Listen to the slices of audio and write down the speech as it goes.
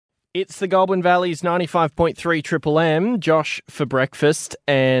It's the Goulburn Valley's 95.3 Triple M, Josh for breakfast,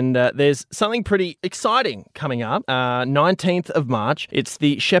 and there's something pretty exciting coming up. 19th of March, it's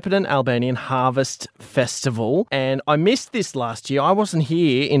the Shepparton Albanian Harvest Festival, and I missed this last year. I wasn't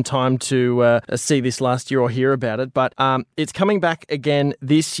here in time to see this last year or hear about it, but it's coming back again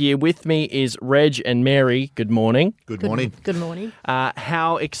this year. With me is Reg and Mary. Good morning. Good morning. Good morning.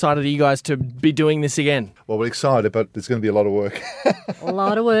 How excited are you guys to be doing this again? Well, we're excited, but it's going to be a lot of work. A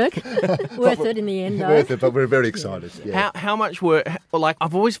lot of work. Worth it in the end, though. Worth it, but we're very excited. Yeah. How much work? Like,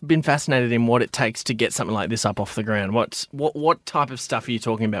 I've always been fascinated in what it takes to get something like this up off the ground. What type of stuff are you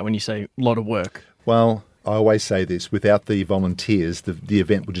talking about when you say a lot of work? Well, I always say this, without the volunteers, the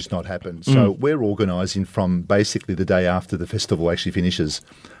event would just not happen. So we're organising from basically the day after the festival actually finishes,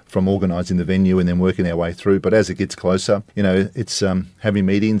 from organising the venue and then working our way through. But as it gets closer, it's having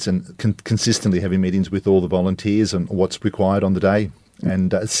meetings and consistently having meetings with all the volunteers and what's required on the day.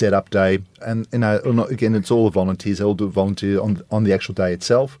 And a set-up day. And, again, it's all the volunteers. They all do volunteer on the actual day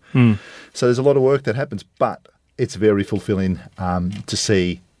itself. So there's a lot of work that happens, but it's very fulfilling to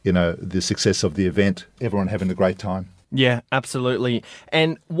see, the success of the event, everyone having a great time. Yeah, absolutely.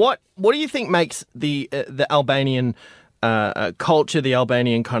 And what do you think makes the Albanian culture, the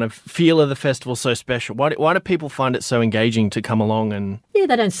Albanian kind of feel of the festival so special? Why do people find it so engaging to come along and... Yeah,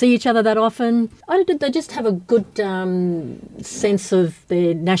 they don't see each other that often. They just have a good sense of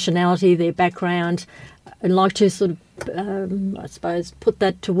their nationality, their background, and like to sort of, I suppose, put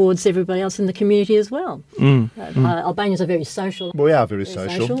that towards everybody else in the community as well. Albanians are very social. We are very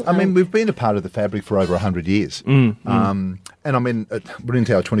social. I mean, we've been a part of the fabric for over 100 years. And I mean, we're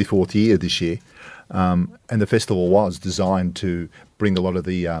into our 24th year this year. And the festival was designed to bring a lot of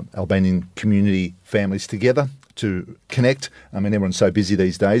the Albanian community families together to connect. I mean, everyone's so busy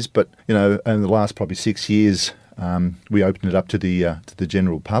these days, but, in the last probably 6 years, we opened it up to the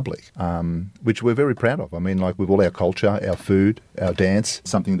general public, which we're very proud of. I mean, like with all our culture, our food, our dance,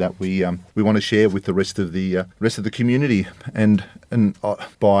 something that we want to share with the rest of the community. And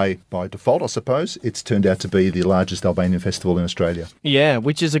by default, I suppose, it's turned out to be the largest Albanian festival in Australia. Yeah,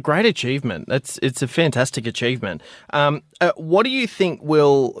 which is a great achievement. It's a fantastic achievement. What do you think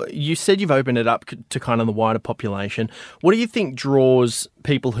you said you've opened it up to kind of the wider population. What do you think draws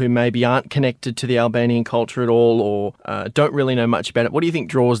people who maybe aren't connected to the Albanian culture at all or don't really know much about it? What do you think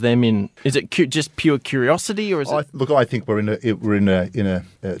draws them in? Is it just pure curiosity, or is it? Look, I think we're in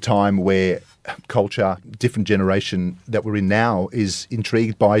a time where culture, different generation that we're in now is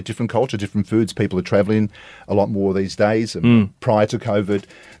intrigued by different culture, different foods. People are travelling a lot more these days. Prior to COVID,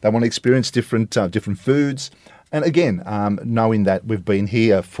 they want to experience different foods. And again, knowing that we've been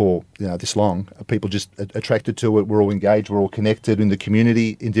here for this long, people just attracted to it. We're all engaged. We're all connected in the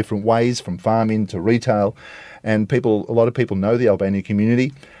community in different ways, from farming to retail. And a lot of people know the Albanian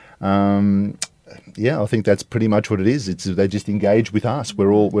community. I think that's pretty much what it is. They just engage with us.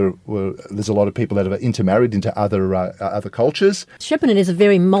 There's a lot of people that are intermarried into other cultures. Shepparton is a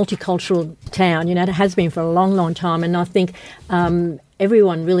very multicultural town. It has been for a long, long time, and I think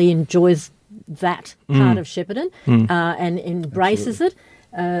everyone really enjoys that part of Shepparton and embraces it.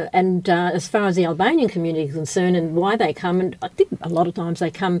 And as far as the Albanian community is concerned and why they come, and I think a lot of times they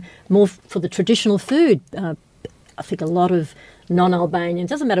come more for the traditional food. I think a lot of non-Albanians,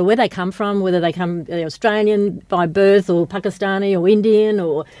 doesn't matter where they come from, whether they come Australian by birth or Pakistani or Indian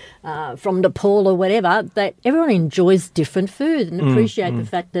or from Nepal or whatever, that everyone enjoys different food and appreciate the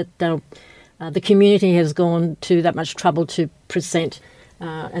fact that the community has gone to that much trouble to present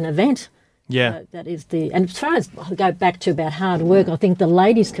an event. Yeah. And as far as I go back to about hard work, I think the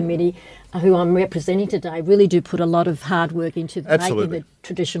Ladies Committee, who I'm representing today, really do put a lot of hard work into making the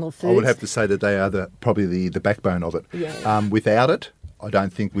traditional foods. I would have to say that they are probably the backbone of it. Yeah. Without it, I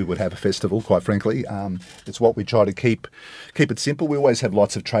don't think we would have a festival, quite frankly. It's what we try to keep it simple. We always have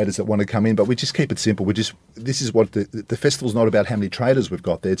lots of traders that want to come in, but we just keep it simple. This is what the festival's not about how many traders we've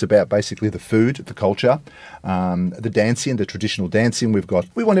got there. It's about basically the food, the culture, the dancing, the traditional dancing we've got.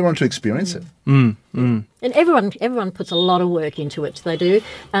 We want everyone to experience it. And everyone puts a lot of work into it. They do.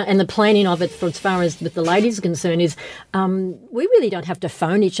 And the planning of it, for as far as with the ladies are concerned, is we really don't have to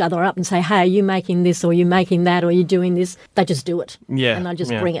phone each other up and say, hey, are you making this or are you making that or are you doing this? They just do it. Yeah. And they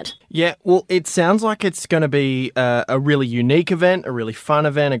just bring it. Yeah. Well, it sounds like it's going to be a really unique event, a really fun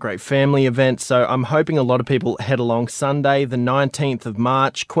event, a great family event. So I'm hoping a lot of people head along Sunday, the 19th of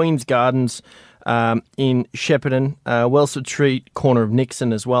March, Queen's Gardens in Shepparton, Wellsford Street, corner of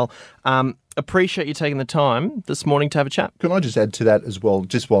Nixon as well. Appreciate you taking the time this morning to have a chat. Can I just add to that as well,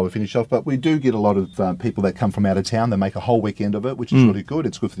 just while we finish off, but we do get a lot of people that come from out of town. They make a whole weekend of it, which is really good.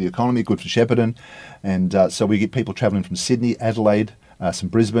 It's good for the economy, good for Shepparton. And so we get people travelling from Sydney, Adelaide, some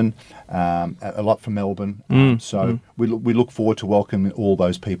Brisbane, a lot from Melbourne. We look forward to welcoming all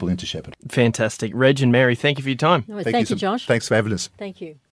those people into Shepparton. Fantastic. Reg and Mary, thank you for your time. Thank you, Josh. Thanks for having us. Thank you.